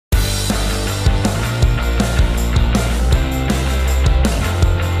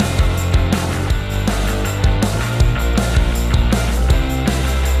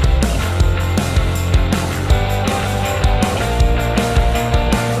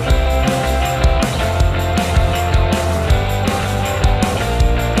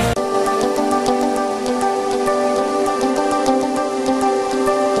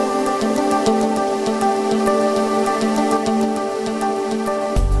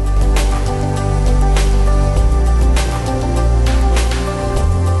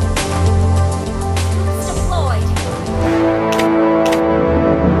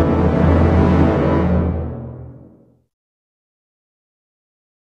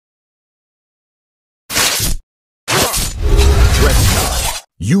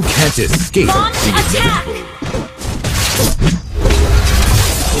You can't escape Launch the attack! inevitable.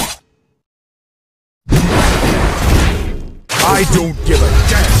 I don't give a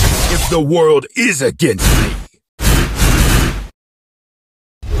damn if the world is against me.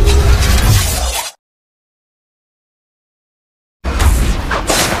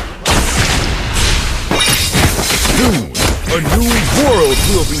 Soon, a new world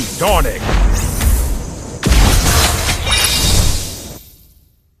will be dawning.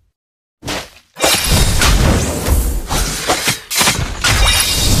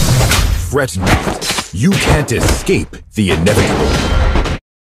 Fret not. You can't escape the inevitable.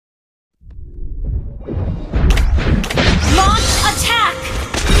 Launch attack!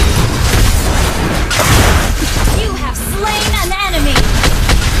 You have slain an enemy!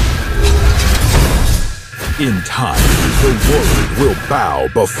 In time, the world will bow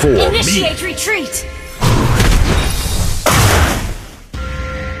before Initiate me. retreat!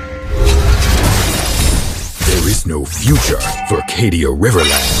 There is no future for Kaido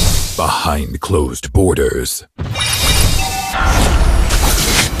Riverland behind closed borders.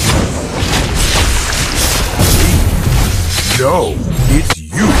 No, it's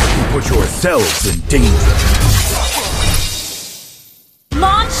you who put yourselves in danger.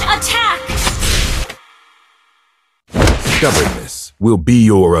 Launch attack! Stubbornness will be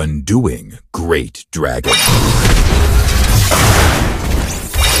your undoing, great dragon.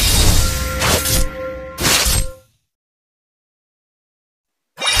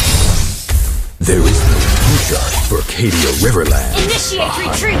 There is no future for Kaido Riverland. Initiate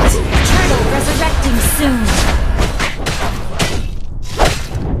retreat! Turtle resurrecting soon!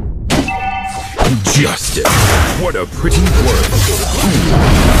 Justice! What a pretty word!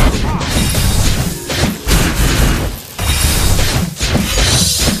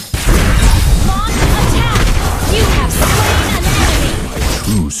 Launch attack! You have slain an enemy! My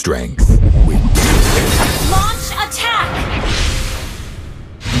true strength wins. Launch attack!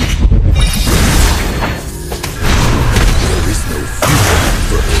 There is no future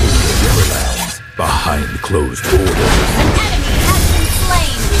for Kaido Riverlands behind closed borders. An enemy has been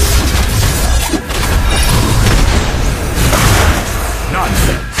slain!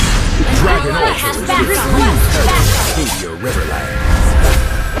 Nonsense! Dragon ally has Ultra backup. is true peril of Kaido Riverlands.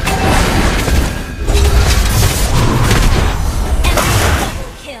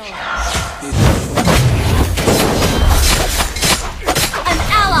 Kill. An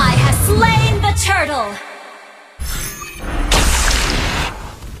ally has slain the turtle!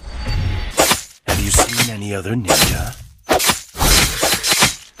 Have you seen any other ninja?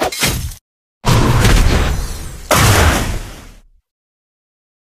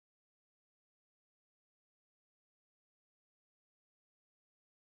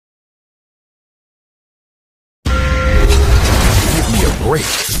 Give me a break,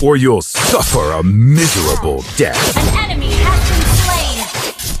 or you'll suffer a miserable death. An enemy has been slain!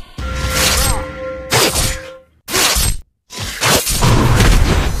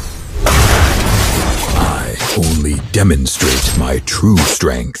 I only demonstrate my true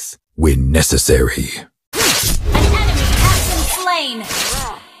strength when necessary. An enemy has been slain!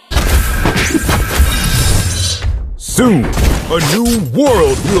 Soon, a new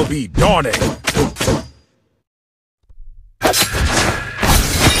world will be dawning.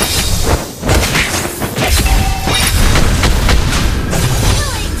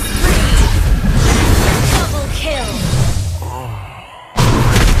 Killing spree! Double kill!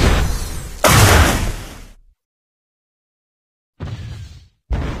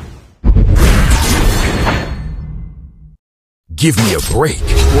 Give me a break,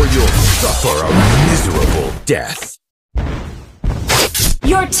 or you'll suffer a miserable death.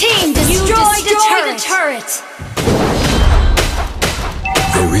 Your team destroyed the turret!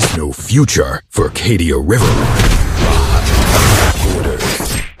 There is no future for Kaido Riverland behind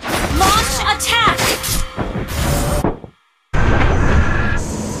borders. Launch attack!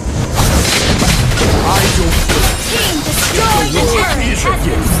 I don't Team destroyed the The Lord turret! is Has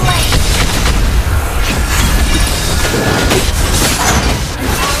been against slain! An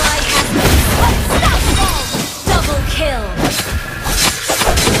ally has been unstoppable! Double kill!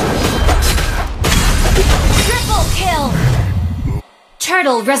 Triple kill!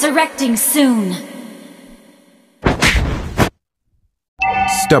 Turtle resurrecting soon!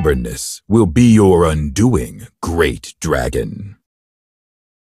 Stubbornness will be your undoing, great dragon.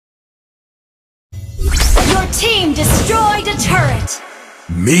 Your team destroyed a turret!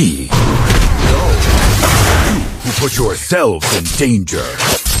 Me? No. You who put yourselves in danger.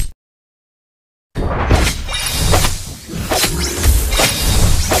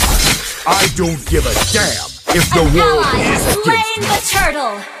 I don't give a damn if the An world ally has is slain against the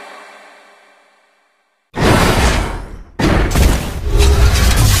turtle! me.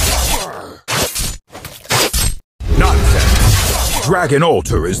 Nonsense! Dragon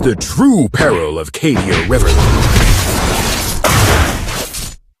Altar is the true peril of Kaido River.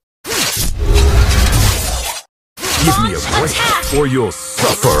 Give me a break, attack! or you'll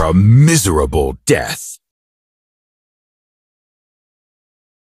suffer a miserable death.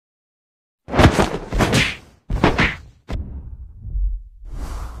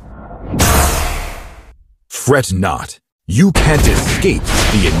 Fret not. You can't escape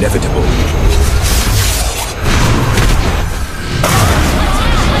the inevitable.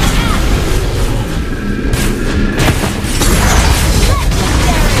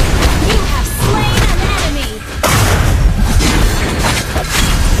 You have slain an enemy!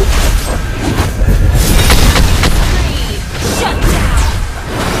 Shut down!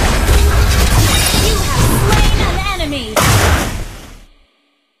 You have slain an enemy!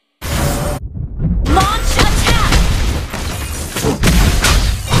 Launch attack!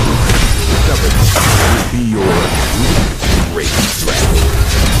 Stubbornness will be your great strength.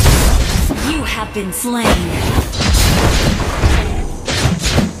 You have been slain.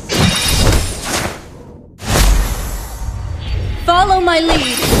 Follow my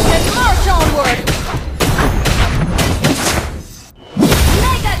lead and march onward!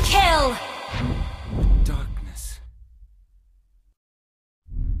 Mega kill! Darkness.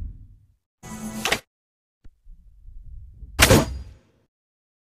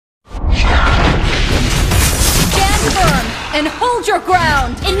 Stand firm and hold your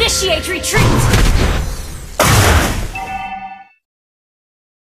ground! Initiate retreat!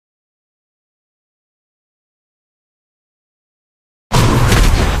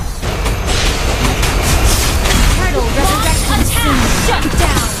 Turtle resurrection soon! Shut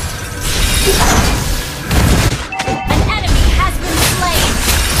down! An enemy has been slain!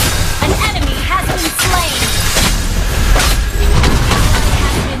 An enemy has been slain!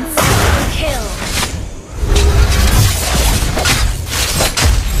 Has been super kill!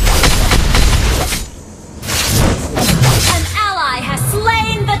 An ally has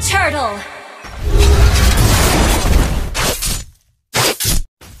slain the turtle!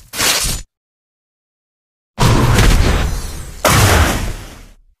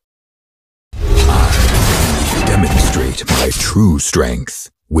 Demonstrate my true strength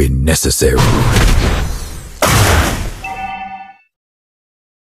when necessary.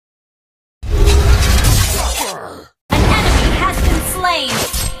 An enemy has been slain!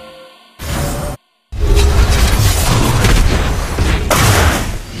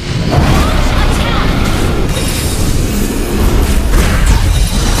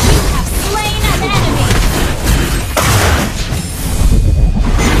 You have slain an enemy!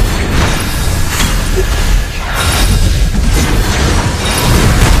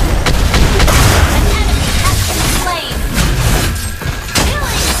 An enemy has been slain!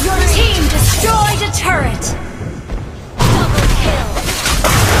 Your team destroyed a turret! Double kill!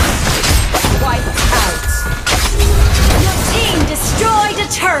 Wipe out! Your team destroyed a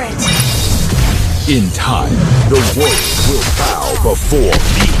turret! In time, the world will bow before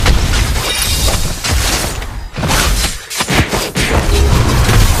me.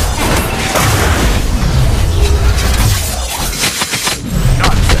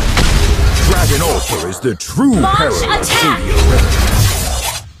 Nonsense! Dragon Altar is the true Launch peril of attack! Kaido River.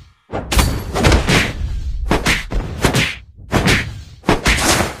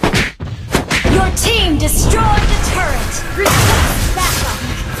 Your team destroyed the turret! Request backup!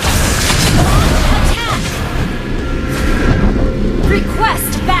 Attack!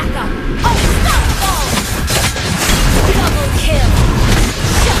 Request backup! Unstoppable! Double kill!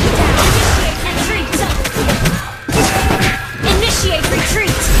 Shut down! Initiate retreat! Initiate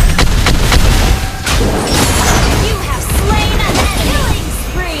retreat! You have slain an enemy! Killing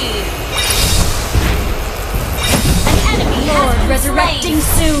spree! An enemy Lord has been resurrecting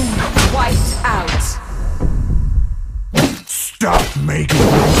soon! Wiped out! Stop making Your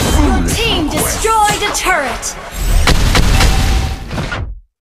foolish team requests. destroyed a turret!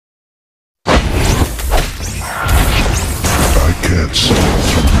 I can't see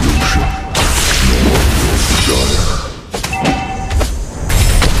through illusion, nor your desire.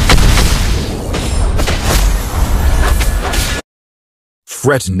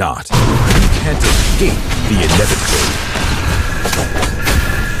 Fret not. You can't escape the inevitable.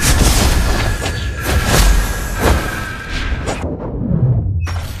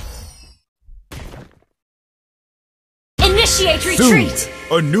 Initiate Soon, retreat!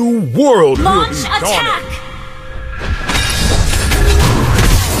 a new world Launch will be attack! dawning.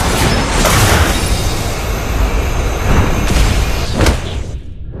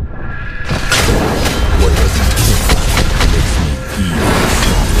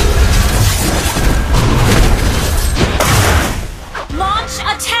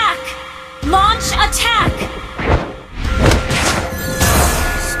 Launch attack!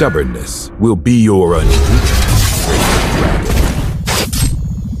 Stubbornness will be your undoing.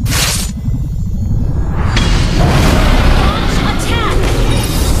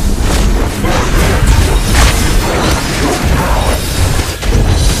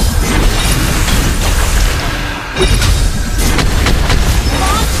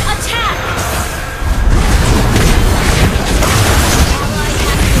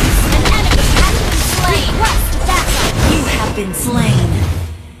 Been slain.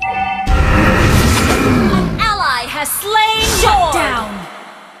 An ally has slain. Shut down.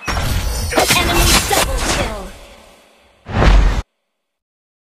 Enemy double kill.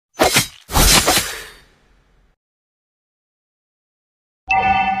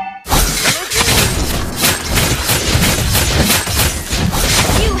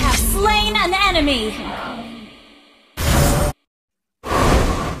 You have slain an enemy.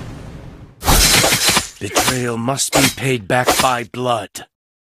 Betrayal must be paid back by blood.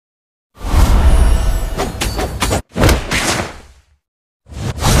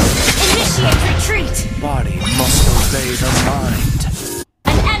 Initiate retreat! Body must obey the mind.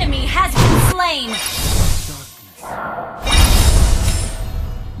 An enemy has been slain!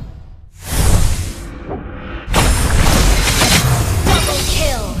 Double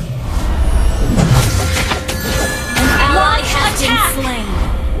kill! An ally has been slain!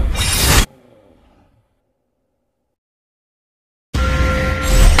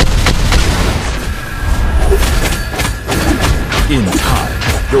 In time,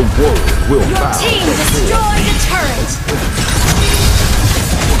 the world will bow Your team before destroyed!